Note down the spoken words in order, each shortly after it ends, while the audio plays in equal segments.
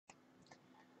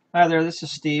Hi there, this is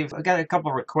Steve. I got a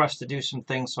couple requests to do some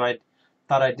things, so I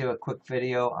thought I'd do a quick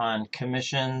video on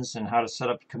commissions and how to set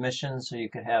up commissions so you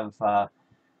could have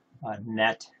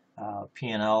net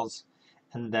P&Ls,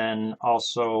 and then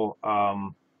also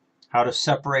how to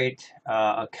separate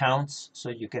accounts so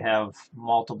you could have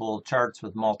multiple charts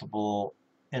with multiple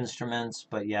instruments,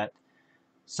 but yet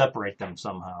separate them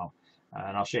somehow.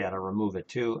 And I'll show you how to remove it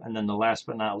too. And then the last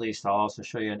but not least, I'll also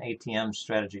show you an ATM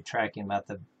strategy tracking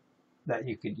method that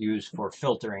you could use for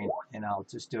filtering, and I'll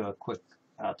just do a quick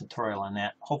tutorial on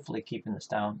that, hopefully keeping this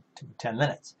down to 10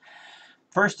 minutes.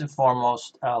 First and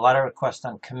foremost, a lot of requests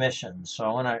on commissions, so I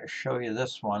want to show you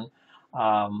this one.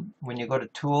 When you go to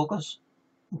Tools,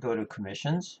 go to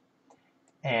Commissions,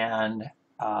 and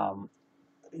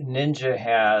Ninja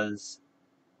has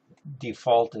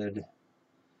defaulted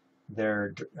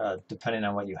their, depending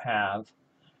on what you have,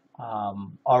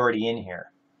 already in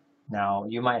here. Now,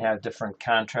 you might have different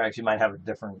contracts, you might have a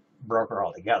different broker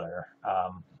altogether,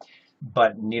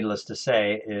 but needless to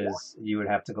say is you would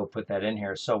have to go put that in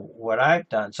here. So what I've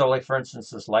done, so like for instance,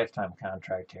 this lifetime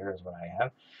contract here is what I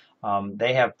have.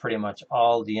 They have pretty much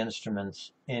all the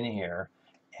instruments in here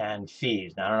and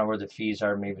fees. Now, I don't know where the fees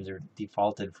are. Maybe they're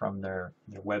defaulted from their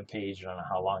web page. I don't know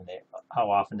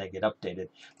how often they get updated.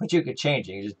 But you could change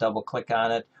it. You just double click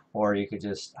on it, or you could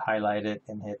just highlight it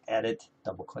and hit edit.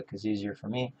 Double click is easier for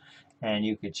me. And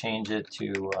you could change it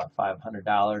to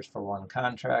 $500 for one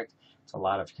contract. It's a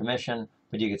lot of commission,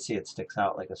 but you can see it sticks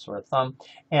out like a sore thumb.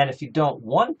 And if you don't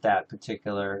want that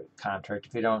particular contract,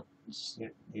 if you don't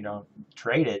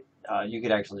trade it, you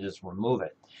could actually just remove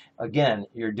it. Again,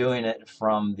 you're doing it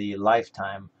from the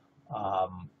lifetime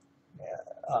um,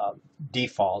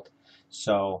 default,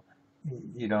 so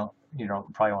you don't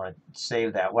probably want to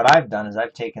save that. What I've done is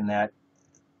I've taken that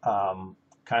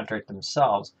contract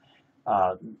themselves,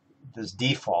 uh, this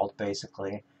default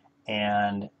basically,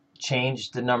 and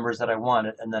changed the numbers that I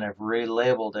wanted, and then I've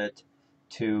relabeled it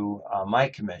to my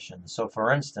commission. So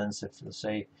for instance, if let's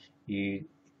say you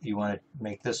you want to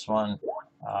make this one,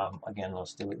 again,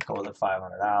 let's go with the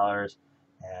 $500,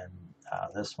 and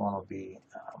this one will be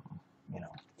 $5,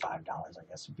 I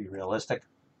guess would be realistic.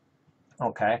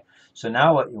 Okay, so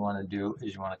now what you want to do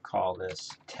is you want to call this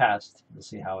test. Let's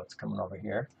see how it's coming over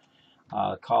here.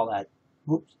 Call that,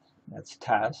 whoops, that's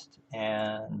test.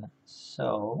 And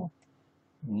so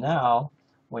now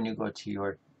when you go to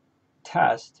your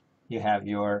test, you have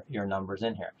your numbers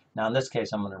in here. Now in this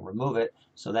case, I'm going to remove it,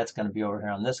 so that's going to be over here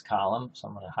on this column. So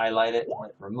I'm going to highlight it,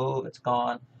 remove, it's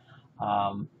gone.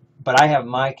 But I have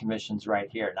my commissions right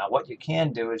here. Now what you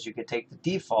can do is you could take the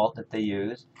default that they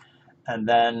use, and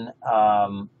then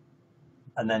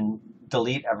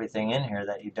delete everything in here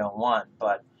that you don't want.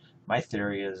 But my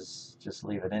theory is just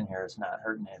leave it in here. It's not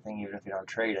hurting anything, even if you don't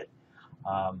trade it.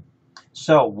 Um,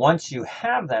 so once you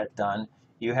have that done,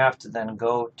 you have to then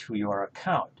go to your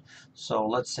account. So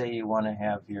let's say you want to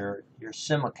have your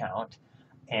SIM account,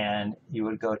 and you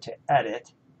would go to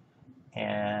edit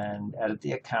and edit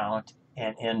the account,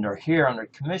 and under here under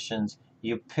commissions,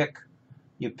 you pick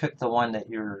the one that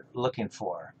you're looking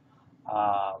for.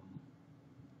 Um,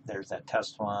 there's that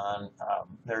test one.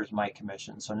 There's my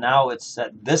commission. So now it's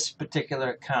set. This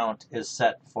particular account is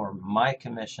set for my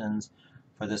commissions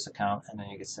for this account, and then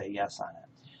you can say yes on it.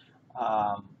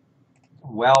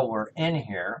 While we're in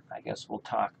here, I guess we'll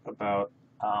talk about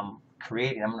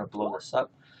creating. I'm going to blow this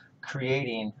up.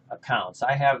 Creating accounts.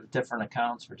 I have different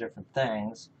accounts for different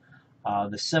things.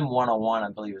 The SIM 101, I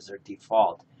believe, is their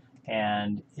default.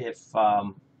 And if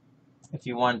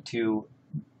you want to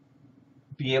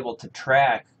be able to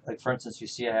track, like for instance, you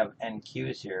see I have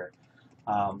NQs here.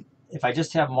 If I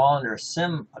just have them all under a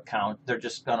SIM account, they're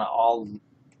just going to all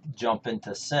jump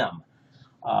into SIM.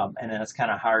 And then it's kind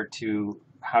of hard to,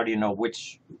 how do you know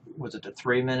which, was it the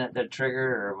 3-minute that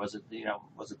triggered, or was it,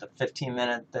 was it the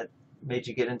 15-minute that made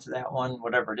you get into that one,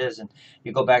 whatever it is, and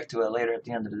you go back to it later at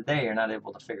the end of the day, you're not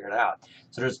able to figure it out.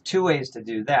 So there's two ways to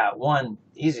do that. One,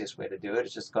 easiest way to do it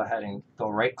is just go ahead and go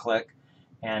right click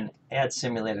and add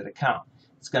simulated account.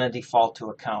 It's going to default to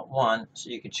account 1,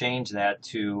 so you can change that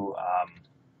to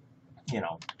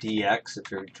DX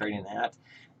if you're trading that,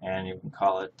 and you can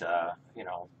call it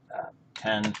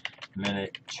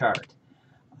 10-minute chart.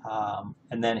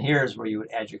 And then here's where you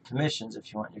would add your commissions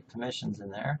if you want your commissions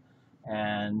in there,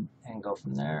 and go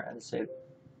from there and say,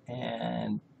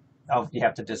 and you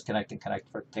have to disconnect and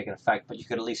connect for it to take an effect, but you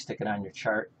could at least stick it on your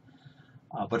chart.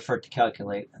 But for it to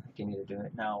calculate, I think you need to do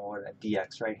it now. We're at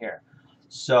DX right here.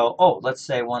 So, let's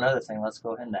say one other thing. Let's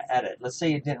go ahead and edit. Let's say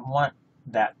you didn't want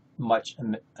that much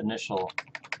initial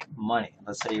money.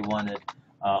 Let's say you wanted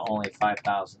only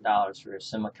 $5,000 for your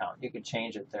SIM account. You could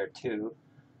change it there too.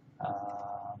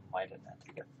 Why didn't that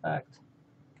take effect?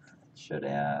 It should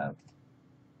have.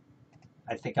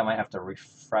 I think I might have to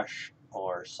refresh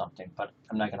or something, but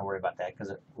I'm not going to worry about that because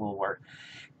it will work.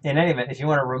 In any event, if you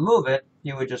want to remove it,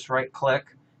 you would just right click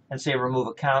and say remove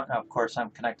account. Now, of course, I'm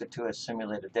connected to a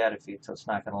simulated data feed, so it's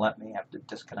not going to let me have to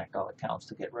disconnect all accounts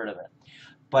to get rid of it.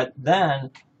 But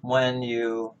then when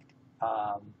you,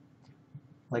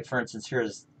 like for instance,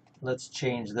 let's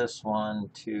change this one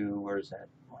to, where's that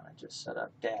one I just set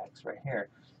up, DAX, right here.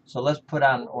 So let's put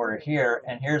on an order here,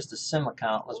 and here's the sim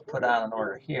account. Let's put on an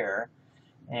order here.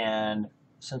 And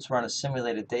since we're on a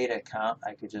simulated data account,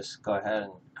 I could just go ahead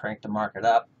and crank the market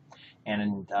up.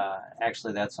 And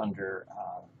actually, that's under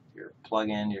your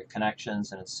plugin, your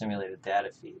connections, and it's simulated data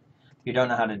feed. If you don't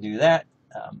know how to do that,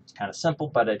 it's kind of simple,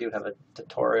 but I do have a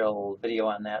tutorial video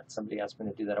on that. Somebody asked me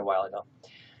to do that a while ago.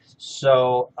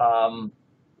 So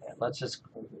let's just,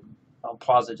 I'll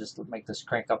pause it just to make this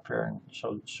crank up here and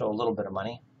show a little bit of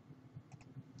money.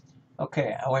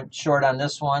 Okay, I went short on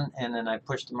this one, and then I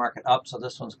pushed the market up, so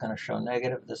this one's going to show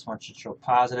negative. This one should show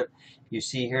positive. You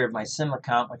see here my sim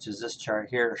account, which is this chart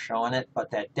here, showing it, but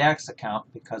that DAX account,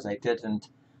 because I didn't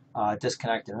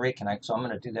disconnect and reconnect, so I'm going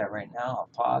to do that right now. I'll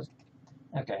pause.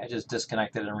 Okay, I just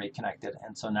disconnected and reconnected,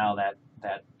 and so now that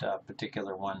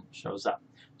particular one shows up.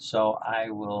 So I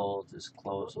will just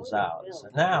close those out. So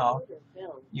now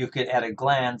you could at a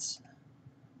glance,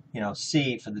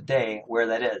 see for the day where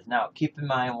that is. Now, keep in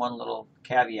mind one little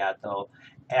caveat, though.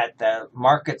 At the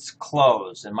market's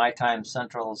close, and my time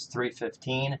central is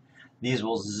 3:15, these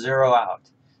will zero out.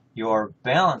 Your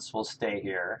balance will stay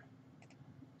here,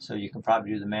 so you can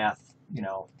probably do the math,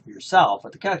 yourself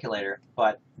with the calculator,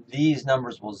 but these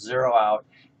numbers will zero out,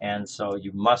 and so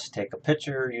you must take a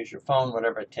picture, use your phone,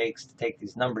 whatever it takes to take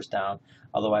these numbers down.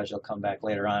 Otherwise, you'll come back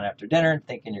later on after dinner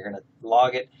thinking you're going to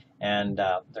log it, and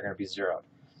they're going to be zeroed.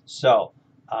 So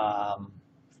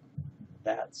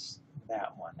that's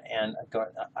that one, and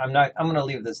I'm going to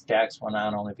leave this DAX one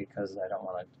on only because I don't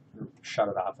want to shut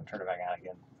it off and turn it back on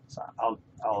again. So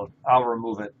I'll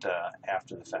remove it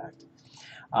after the fact.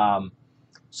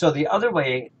 So the other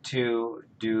way to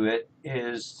do it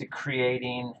is to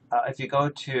creating. If you go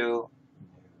to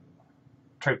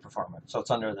trade performance, so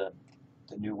it's under the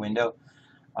new window,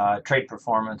 trade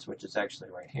performance, which is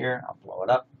actually right here. I'll blow it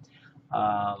up.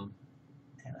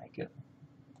 And I can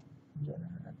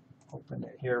open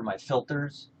it here, my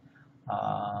filters.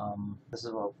 This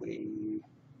is what we,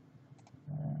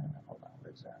 hold on,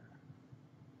 where's that?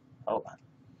 Hold on.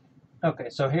 Okay,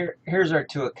 so here's our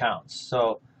two accounts.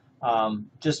 So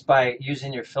just by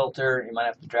using your filter, you might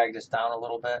have to drag this down a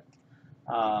little bit.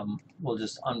 We'll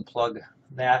just unplug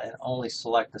that and only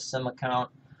select the sim account.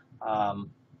 I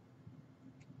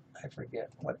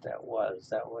forget what that was.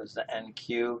 That was the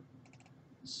NQ.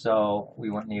 So we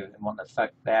wouldn't even want to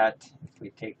affect that if we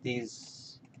take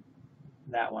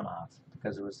that one off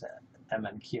because it was the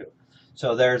MNQ.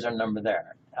 So there's our number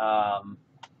there.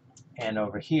 And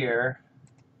over here,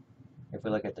 if we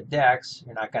look at the DAX,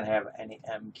 you're not going to have any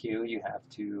MQ. You have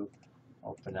to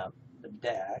open up the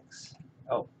DAX.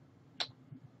 Oh.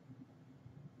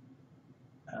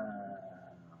 Hold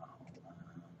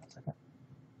on a second.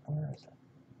 Where is it?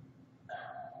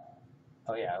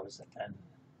 Oh yeah, it was an N.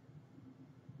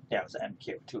 Yeah, it was an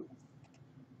MQ too.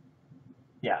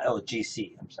 Yeah, oh,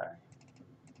 GC, I'm sorry.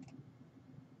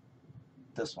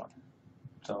 This one.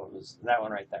 So it was that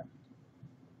one right there.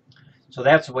 So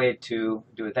that's a way to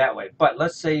do it that way. But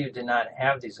let's say you did not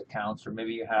have these accounts, or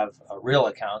maybe you have a real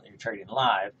account that you're trading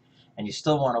live, and you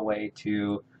still want a way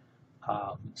to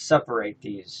separate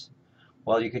these.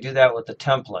 Well, you could do that with the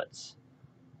templates.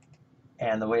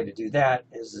 And the way to do that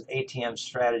is ATM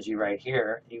strategy right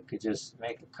here. You could just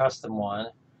make a custom one,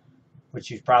 which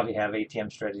you probably have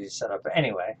ATM strategy set up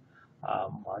anyway.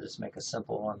 I'll just make a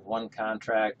simple one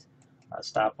contract,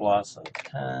 stop loss of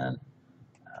 10.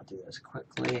 I'll do this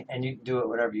quickly, and you can do it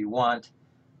whatever you want.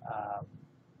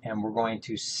 And we're going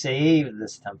to save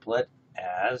this template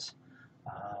as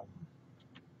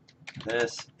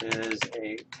this is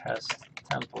a test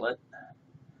template.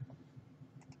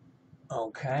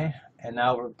 Okay, and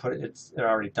now we're it's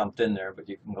already dumped in there, but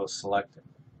you can go select it.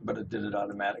 But it did it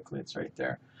automatically. It's right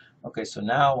there. Okay, so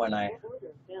now when I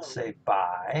say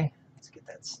buy, let's get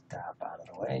that stop out of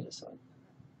the way, just so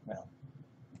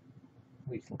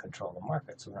we can control the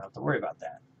market, so we don't have to worry about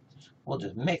that. We'll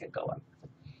just make it go up.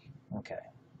 Okay.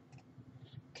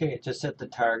 Okay, it just hit the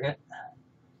target.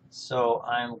 So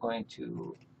I'm going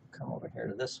to come over here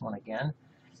to this one again.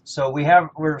 So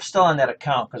we're still on that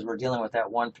account because we're dealing with that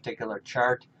one particular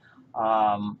chart.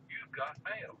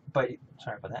 but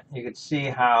sorry about that. You could see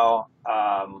how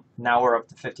now we're up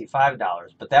to $55.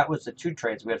 But that was the two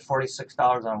trades. We had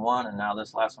 $46 on one, and now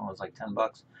this last one was like 10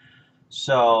 bucks.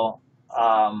 So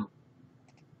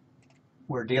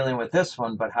we're dealing with this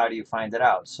one, but how do you find it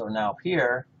out? So now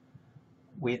here,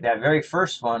 that very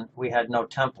first one, we had no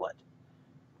template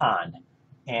on.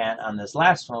 And on this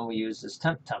last one, we used this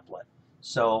template.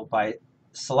 So by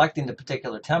selecting the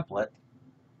particular template,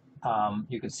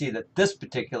 you can see that this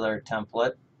particular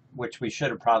template, which we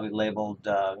should have probably labeled,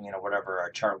 whatever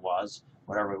our chart was,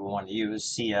 whatever we want to use,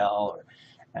 CL, or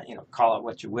call it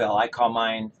what you will. I call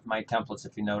my templates,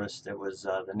 if you noticed, it was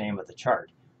the name of the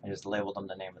chart. I just labeled them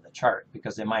the name of the chart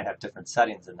because they might have different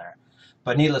settings in there.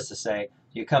 But needless to say,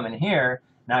 you come in here,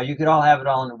 now you could all have it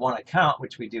all in one account,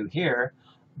 which we do here,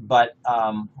 but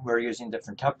we're using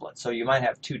different templates. So you might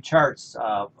have two charts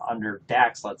under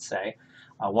DAX, let's say.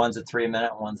 One's a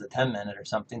 3-minute, one's a 10-minute or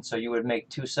something. So you would make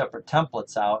two separate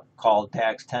templates out called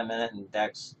DAX 10-minute and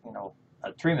DAX,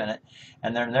 a 3-minute.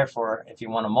 And then therefore, if you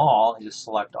want them all, you just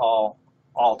select all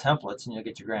templates and you'll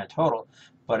get your grand total.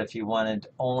 But if you wanted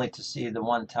only to see the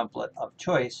one template of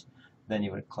choice, then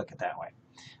you would click it that way.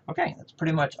 Okay, that's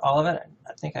pretty much all of it.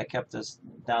 I think I kept this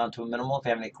down to a minimal. If you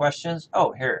have any questions,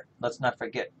 oh, here, let's not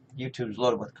forget, YouTube's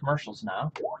loaded with commercials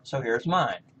now. So here's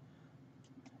mine.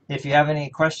 If you have any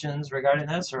questions regarding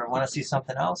this or want to see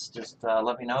something else, just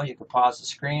let me know. You can pause the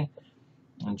screen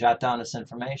and jot down this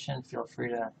information. Feel free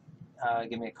to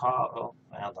give me a call. Oh,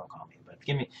 well, don't call me, but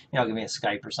give me a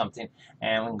Skype or something,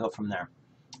 and we can go from there.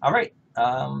 All right.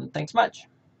 Thanks much.